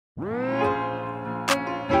Hello,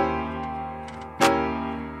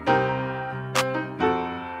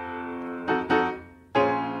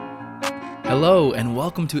 and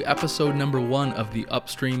welcome to episode number 1 of the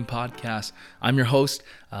Upstream Podcast. I'm your host,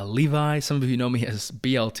 Levi. Some of you know me as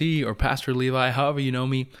BLT or Pastor Levi. However you know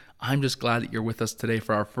me, I'm just glad that you're with us today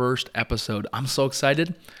for our first episode. I'm so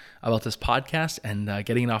excited about this podcast and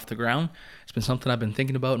getting it off the ground. It's been something I've been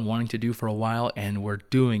thinking about and wanting to do for a while, and we're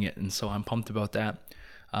doing it, and so I'm pumped about that.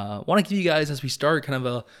 I want to give you guys, as we start, kind of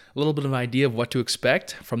a little bit of an idea of what to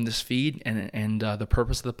expect from this feed and the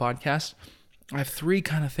purpose of the podcast. I have 3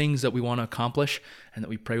 kind of things that we want to accomplish and that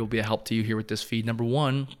we pray will be a help to you here with this feed. Number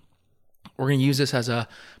 1, we're going to use this as a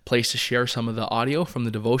place to share some of the audio from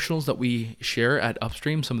the devotionals that we share at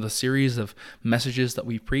Upstream, some of the series of messages that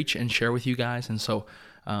we preach and share with you guys. And so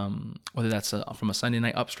whether that's from a Sunday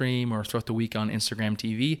night Upstream or throughout the week on Instagram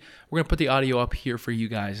TV, we're going to put the audio up here for you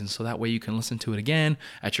guys. And so that way you can listen to it again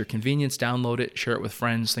at your convenience, download it, share it with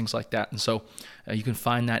friends, things like that. And so you can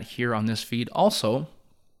find that here on this feed. Also,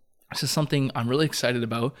 this is something I'm really excited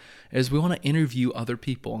about, is we want to interview other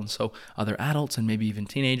people. And so other adults and maybe even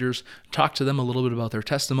teenagers, talk to them a little bit about their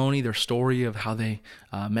testimony, their story of how they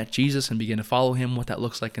met Jesus and began to follow him, what that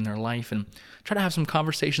looks like in their life, and try to have some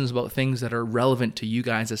conversations about things that are relevant to you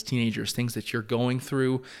guys as teenagers, things that you're going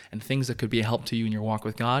through and things that could be a help to you in your walk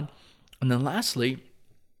with God. And then lastly,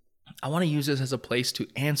 I want to use this as a place to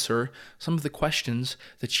answer some of the questions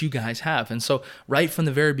that you guys have. And so right from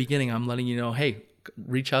the very beginning, I'm letting you know, hey,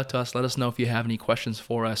 reach out to us. Let us know if you have any questions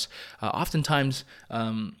for us. Oftentimes,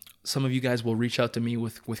 some of you guys will reach out to me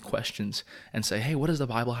with questions and say, hey, what does the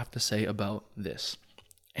Bible have to say about this?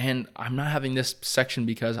 And I'm not having this section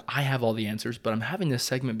because I have all the answers, but I'm having this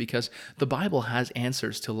segment because the Bible has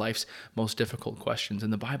answers to life's most difficult questions.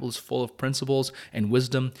 And the Bible is full of principles and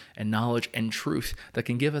wisdom and knowledge and truth that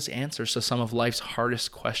can give us answers to some of life's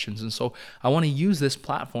hardest questions. And so I want to use this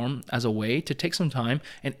platform as a way to take some time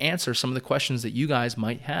and answer some of the questions that you guys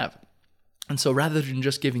might have. And so rather than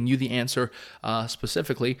just giving you the answer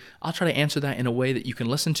specifically, I'll try to answer that in a way that you can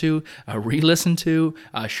listen to, re-listen to,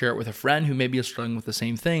 share it with a friend who maybe is struggling with the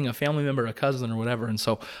same thing, a family member, a cousin, or whatever. And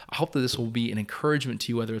so I hope that this will be an encouragement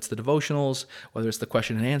to you, whether it's the devotionals, whether it's the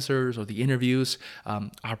question and answers, or the interviews.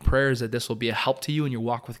 Our prayer is that this will be a help to you in your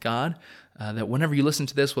walk with God. That whenever you listen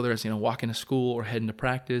to this, whether it's walking to school or heading to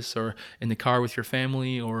practice or in the car with your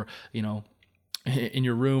family or in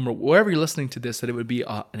your room or wherever you're listening to this, that it would be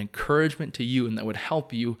an encouragement to you and that would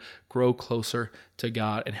help you grow closer to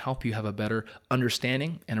God and help you have a better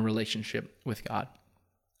understanding and a relationship with God.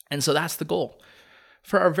 And so that's the goal.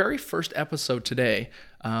 For our very first episode today,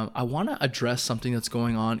 I want to address something that's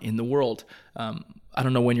going on in the world. I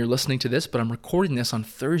don't know when you're listening to this, but I'm recording this on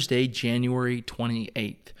Thursday, January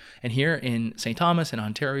 28th. And here in St. Thomas in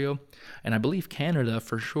Ontario, and I believe Canada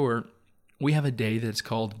for sure, we have a day that's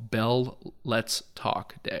called Bell Let's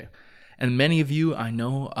Talk Day. And many of you, I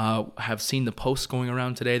know, have seen the posts going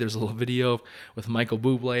around today. There's a little video with Michael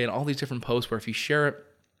Bublé and all these different posts where if you share it,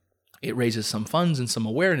 it raises some funds and some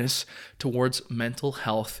awareness towards mental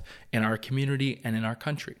health in our community and in our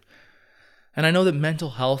country. And I know that mental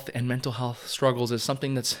health and mental health struggles is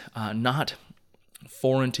something that's not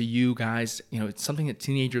foreign to you guys. It's something that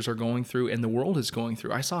teenagers are going through and the world is going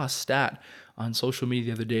through. I saw a stat on social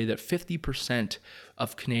media the other day that 50%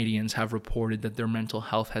 of Canadians have reported that their mental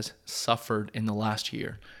health has suffered in the last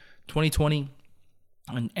year. 2020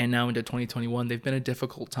 and now into 2021, they've been a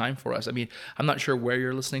difficult time for us. I mean, I'm not sure where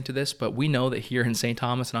you're listening to this, but we know that here in St.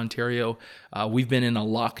 Thomas and Ontario, we've been in a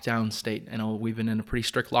lockdown state. We've been in a pretty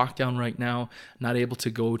strict lockdown right now, not able to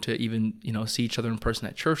go to even, see each other in person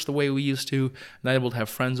at church the way we used to, not able to have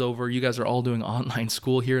friends over. You guys are all doing online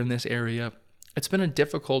school here in this area. It's been a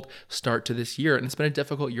difficult start to this year, and it's been a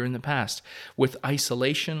difficult year in the past with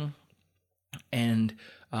isolation and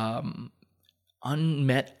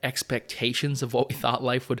unmet expectations of what we thought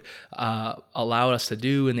life would allow us to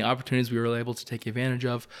do and the opportunities we were able to take advantage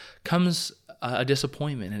of comes a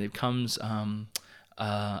disappointment, and it comes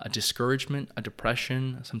a discouragement, a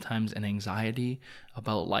depression, sometimes an anxiety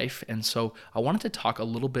about life. And so I wanted to talk a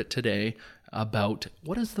little bit today about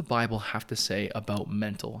what does the Bible have to say about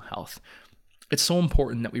mental health. It's so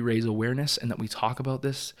important that we raise awareness and that we talk about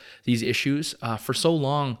these issues. For so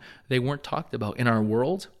long, they weren't talked about in our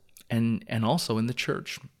world and also in the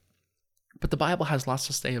church. But the Bible has lots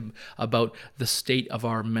to say about the state of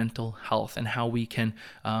our mental health and how we can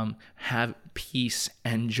have peace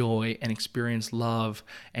and joy and experience love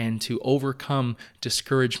and to overcome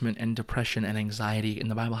discouragement and depression and anxiety. And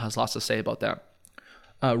the Bible has lots to say about that.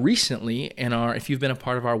 Recently, if you've been a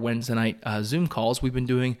part of our Wednesday night Zoom calls, we've been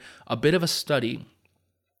doing a bit of a study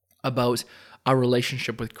about our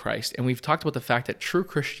relationship with Christ. And we've talked about the fact that true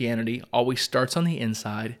Christianity always starts on the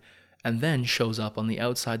inside and then shows up on the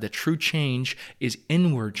outside. That true change is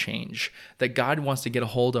inward change, that God wants to get a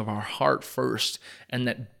hold of our heart first, and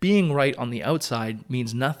that being right on the outside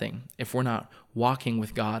means nothing if we're not walking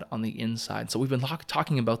with God on the inside. So we've been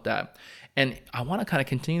talking about that, and I want to kind of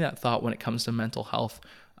continue that thought when it comes to mental health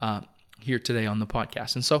here today on the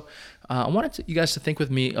podcast. And so I wanted you guys to think with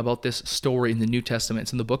me about this story in the New Testament.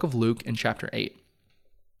 It's in the book of Luke in chapter 8.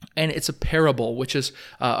 And it's a parable, which is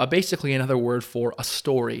basically another word for a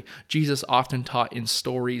story. Jesus often taught in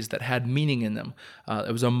stories that had meaning in them.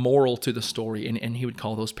 It was a moral to the story, and he would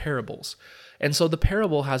call those parables. And so the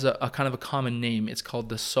parable has a kind of a common name. It's called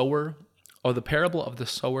the sower, or the parable of the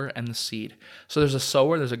sower and the seed. So there's a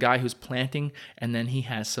sower, there's a guy who's planting, and then he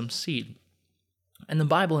has some seed. And the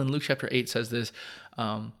Bible in Luke chapter 8 says this,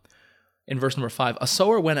 in verse number 5, a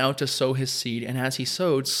sower went out to sow his seed, and as he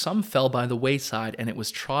sowed, some fell by the wayside, and it was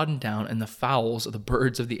trodden down, and the fowls, the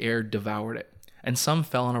birds of the air, devoured it. And some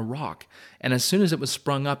fell on a rock, and as soon as it was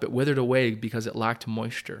sprung up, it withered away because it lacked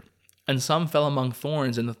moisture. And some fell among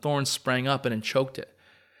thorns, and the thorns sprang up and choked it.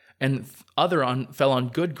 And other fell on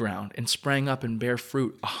good ground, and sprang up and bare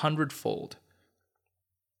fruit 100-fold.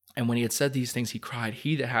 And when he had said these things, he cried,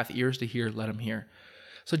 "He that hath ears to hear, let him hear."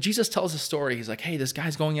 So Jesus tells a story. He's like, hey, this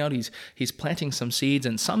guy's going out, he's planting some seeds,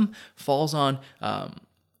 and some falls on kind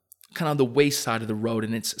of the waste side of the road,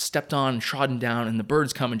 and it's stepped on and trodden down, and the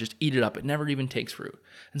birds come and just eat it up. It never even takes fruit.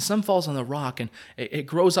 And some falls on the rock, and it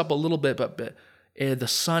grows up a little bit, but the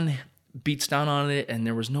sun beats down on it, and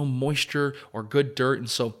there was no moisture or good dirt, and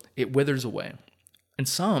so it withers away. And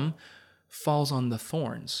some falls on the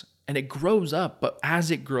thorns, and it grows up, but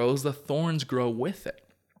as it grows, the thorns grow with it.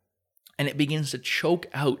 And it begins to choke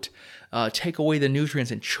out, take away the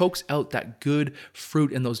nutrients, and chokes out that good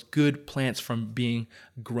fruit and those good plants from being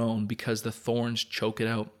grown because the thorns choke it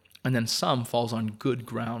out. And then some falls on good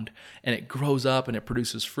ground, and it grows up and it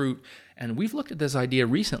produces fruit. And we've looked at this idea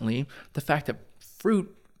recently, the fact that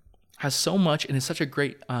fruit has so much and is such a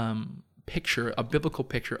great picture, a biblical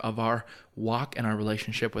picture of our walk and our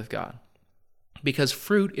relationship with God. Because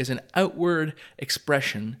fruit is an outward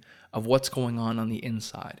expression of what's going on the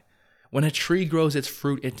inside. When a tree grows its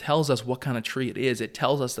fruit, it tells us what kind of tree it is. It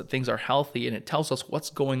tells us that things are healthy, and it tells us what's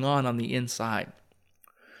going on the inside.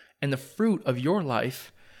 And the fruit of your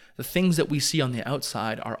life, the things that we see on the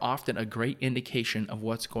outside, are often a great indication of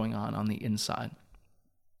what's going on the inside.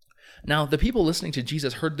 Now, the people listening to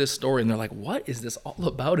Jesus heard this story, and they're like, what is this all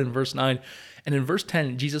about in verse 9? And in verse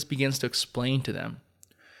 10, Jesus begins to explain to them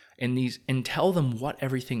and tell them what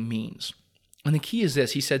everything means. And the key is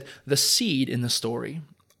this. He said, the seed in the story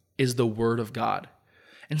is the word of God.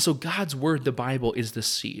 And so God's word, the Bible, is the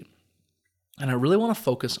seed. And I really want to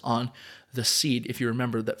focus on the seed, if you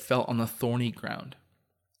remember, that fell on the thorny ground.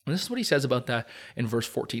 And this is what he says about that in verse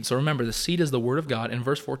 14. So remember, the seed is the word of God. And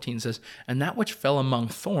verse 14 says, and that which fell among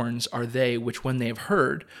thorns are they which, when they have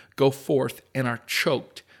heard, go forth and are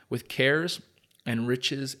choked with cares and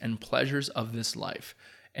riches and pleasures of this life,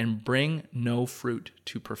 and bring no fruit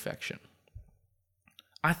to perfection.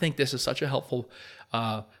 I think this is such a helpful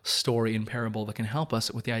story and parable that can help us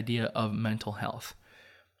with the idea of mental health.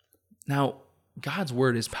 Now, God's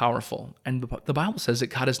word is powerful, and the Bible says that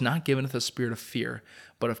God has not given us a spirit of fear,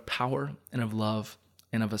 but of power and of love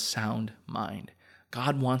and of a sound mind.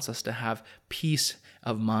 God wants us to have peace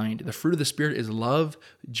of mind. The fruit of the Spirit is love,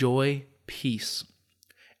 joy, peace.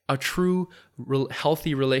 A true,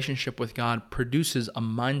 healthy relationship with God produces a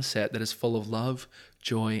mindset that is full of love,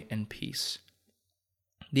 joy, and peace.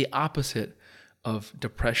 The opposite of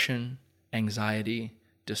depression, anxiety,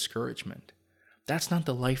 discouragement. That's not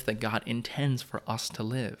the life that God intends for us to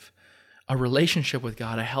live. A relationship with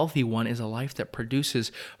God, a healthy one, is a life that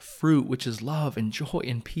produces fruit, which is love and joy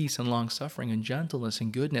and peace and long-suffering and gentleness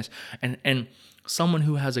and goodness, and someone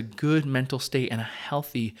who has a good mental state and a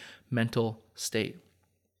healthy mental state.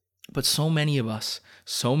 But so many of us,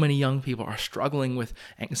 so many young people are struggling with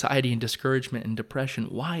anxiety and discouragement and depression.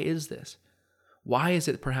 Why is this? Why is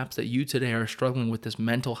it perhaps that you today are struggling with this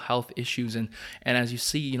mental health issues? And as you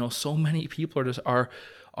see, so many people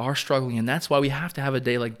are struggling. And that's why we have to have a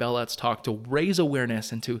day like Bell Let's Talk to raise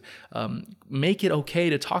awareness and to make it okay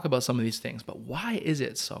to talk about some of these things. But why is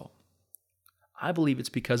it so? I believe it's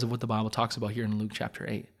because of what the Bible talks about here in Luke chapter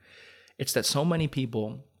 8. It's that so many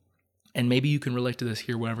people, and maybe you can relate to this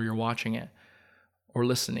here whenever you're watching it or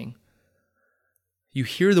listening, you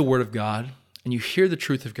hear the word of God and you hear the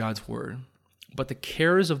truth of God's word, but the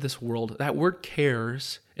cares of this world, that word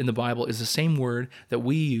cares in the Bible is the same word that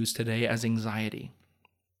we use today as anxiety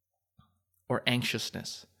or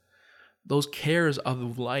anxiousness. Those cares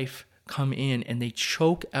of life come in and they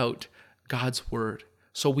choke out God's word.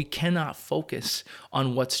 So we cannot focus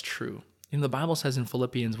on what's true. The Bible says in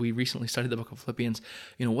Philippians, we recently studied the book of Philippians,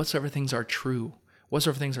 whatsoever things are true,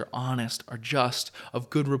 whatsoever things are honest, are just, of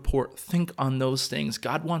good report, think on those things.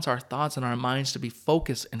 God wants our thoughts and our minds to be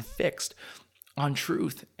focused and fixed on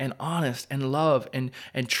truth and honest and love and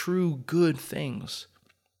true good things.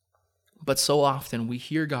 But so often we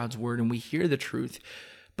hear God's word and we hear the truth,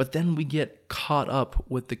 but then we get caught up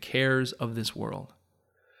with the cares of this world.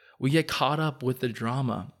 We get caught up with the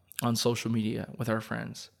drama on social media with our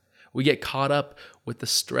friends. We get caught up with the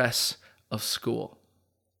stress of school.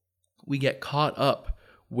 We get caught up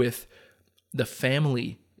with the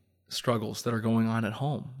family struggles that are going on at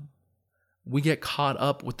home. We get caught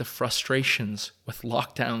up with the frustrations with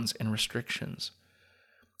lockdowns and restrictions.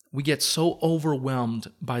 We get so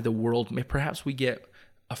overwhelmed by the world. Perhaps we get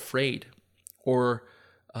afraid or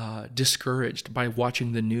discouraged by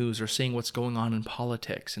watching the news or seeing what's going on in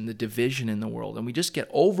politics and the division in the world. And we just get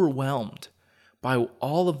overwhelmed by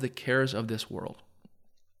all of the cares of this world.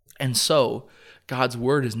 And so God's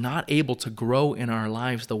word is not able to grow in our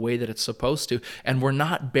lives the way that it's supposed to. And we're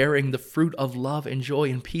not bearing the fruit of love and joy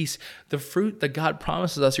and peace. The fruit that God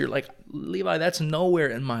promises us. You're like, Levi, that's nowhere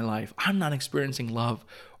in my life. I'm not experiencing love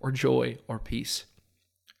or joy or peace.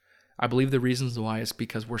 I believe the reasons why is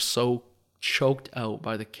because we're so choked out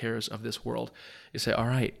by the cares of this world. You say, all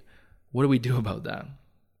right, what do we do about that?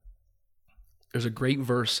 There's a great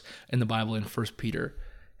verse in the Bible in 1 Peter,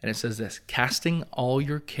 and it says this, casting all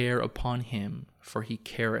your care upon him, for he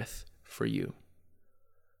careth for you.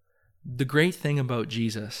 The great thing about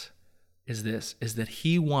Jesus is that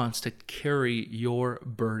he wants to carry your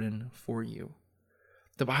burden for you.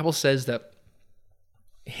 The Bible says that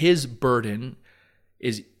his burden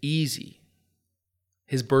is easy.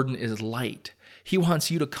 His burden is light. He wants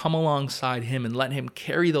you to come alongside him and let him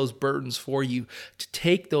carry those burdens for you, to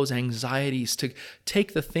take those anxieties, to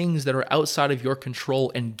take the things that are outside of your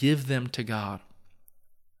control and give them to God.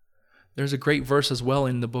 There's a great verse as well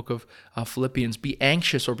in the book of Philippians. Be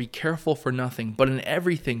anxious or be careful for nothing, but in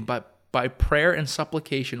everything, by prayer and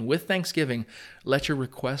supplication with thanksgiving, let your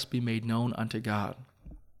requests be made known unto God.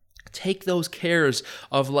 Take those cares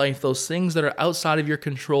of life, those things that are outside of your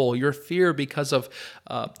control, your fear because of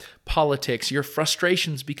politics, your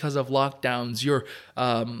frustrations because of lockdowns, your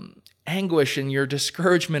anguish and your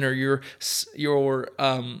discouragement or your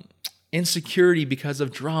insecurity because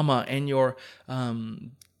of drama, and your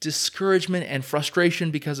discouragement and frustration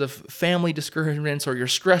because of family discouragements, or your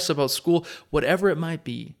stress about school, whatever it might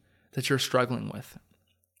be that you're struggling with.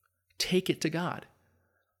 Take it to God.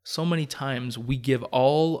 So many times we give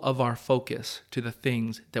all of our focus to the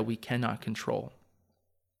things that we cannot control.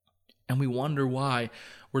 And we wonder why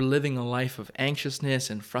we're living a life of anxiousness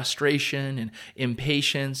and frustration and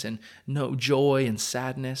impatience and no joy and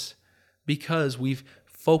sadness, because we've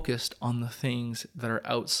focused on the things that are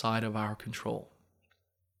outside of our control.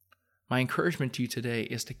 My encouragement to you today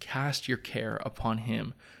is to cast your care upon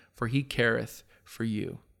him, for he careth for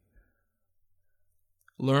you.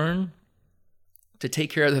 Learn to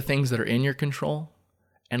take care of the things that are in your control,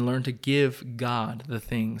 and learn to give God the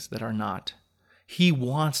things that are not. He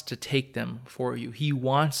wants to take them for you. He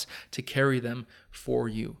wants to carry them for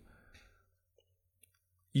you.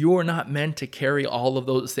 You are not meant to carry all of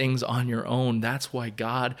those things on your own. That's why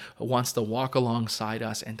God wants to walk alongside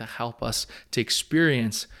us and to help us to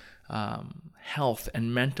experience health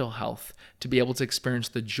and mental health, to be able to experience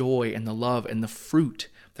the joy and the love and the fruit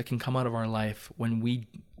that can come out of our life when we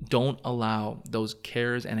don't allow those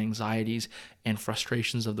cares and anxieties and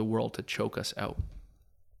frustrations of the world to choke us out.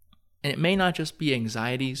 And it may not just be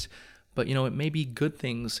anxieties, but it may be good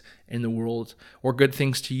things in the world, or good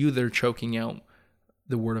things to you that are choking out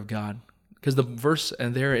the word of God. Because the verse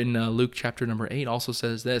there in Luke chapter number 8 also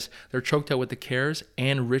says this: they're choked out with the cares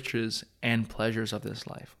and riches and pleasures of this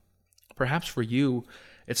life. Perhaps for you,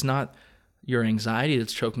 it's not your anxiety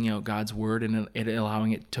that's choking out God's word and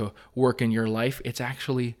allowing it to work in your life. It's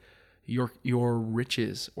actually your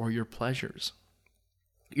riches or your pleasures.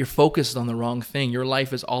 You're focused on the wrong thing. Your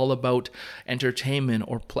life is all about entertainment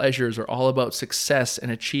or pleasures, or all about success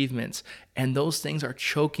and achievements. And those things are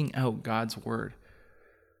choking out God's word.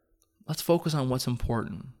 Let's focus on what's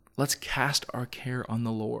important. Let's cast our care on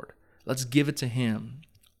the Lord. Let's give it to him.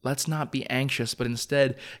 Let's not be anxious, but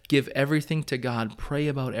instead give everything to God. Pray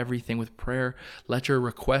about everything with prayer. Let your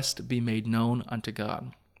request be made known unto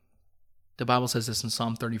God. The Bible says this in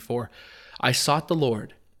Psalm 34, I sought the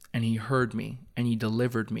Lord, and he heard me, and he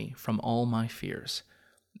delivered me from all my fears.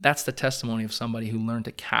 That's the testimony of somebody who learned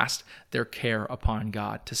to cast their care upon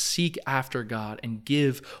God, to seek after God and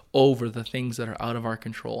give over the things that are out of our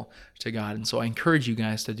control to God. And so I encourage you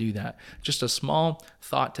guys to do that. Just a small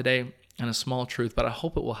thought today and a small truth, but I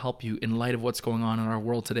hope it will help you in light of what's going on in our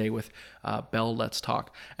world today with Bell Let's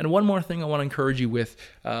Talk. And one more thing I want to encourage you with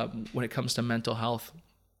when it comes to mental health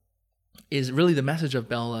is really the message of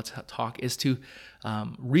Bell Let's Talk is to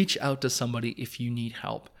reach out to somebody if you need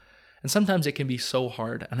help. And sometimes it can be so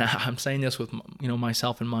hard, and I'm saying this with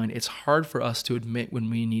myself in mind. It's hard for us to admit when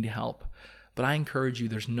we need help. But I encourage you,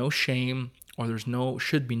 there's no shame or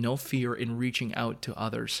should be no fear in reaching out to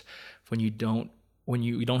others when you don't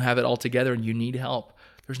have it all together and you need help.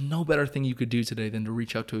 There's no better thing you could do today than to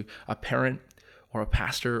reach out to a parent or a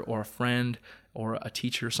pastor or a friend or a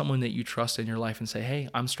teacher, someone that you trust in your life and say, hey,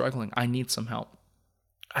 I'm struggling. I need some help.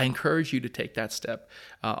 I encourage you to take that step.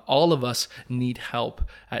 All of us need help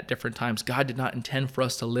at different times. God did not intend for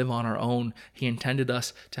us to live on our own. He intended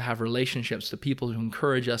us to have relationships, to people who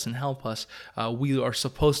encourage us and help us. We are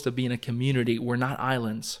supposed to be in a community. We're not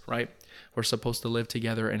islands, right? We're supposed to live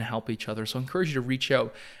together and help each other. So I encourage you to reach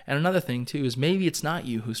out. And another thing too is maybe it's not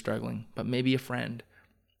you who's struggling, but maybe a friend.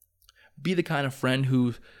 Be the kind of friend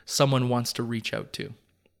who someone wants to reach out to.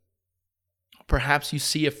 Perhaps you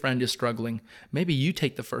see a friend is struggling. Maybe you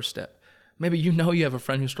take the first step. Maybe you have a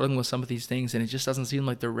friend who's struggling with some of these things and it just doesn't seem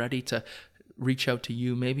like they're ready to reach out to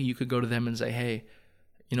you. Maybe you could go to them and say, hey,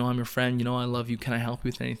 I'm your friend. I love you. Can I help you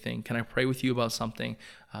with anything? Can I pray with you about something?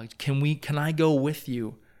 Can I go with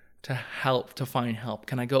you to find help?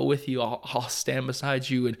 Can I go with you? I'll stand beside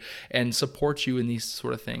you and support you in these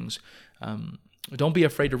sort of things. Don't be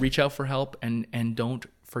afraid to reach out for help and don't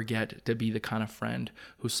forget to be the kind of friend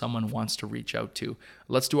who someone wants to reach out to.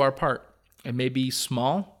 Let's do our part. It may be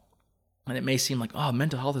small, and it may seem like,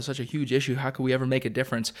 mental health is such a huge issue. How could we ever make a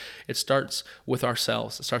difference? It starts with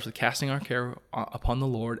ourselves. It starts with casting our care upon the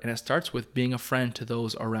Lord, and it starts with being a friend to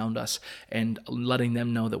those around us and letting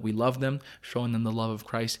them know that we love them, showing them the love of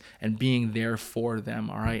Christ, and being there for them,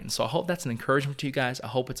 all right? And so I hope that's an encouragement to you guys. I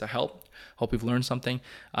hope it's a help. Hope you've learned something.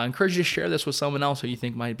 I encourage you to share this with someone else who you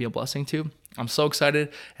think might be a blessing to. I'm so excited,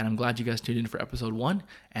 and I'm glad you guys tuned in for episode 1,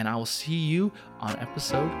 and I will see you on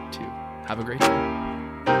episode 2. Have a great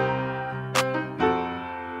day.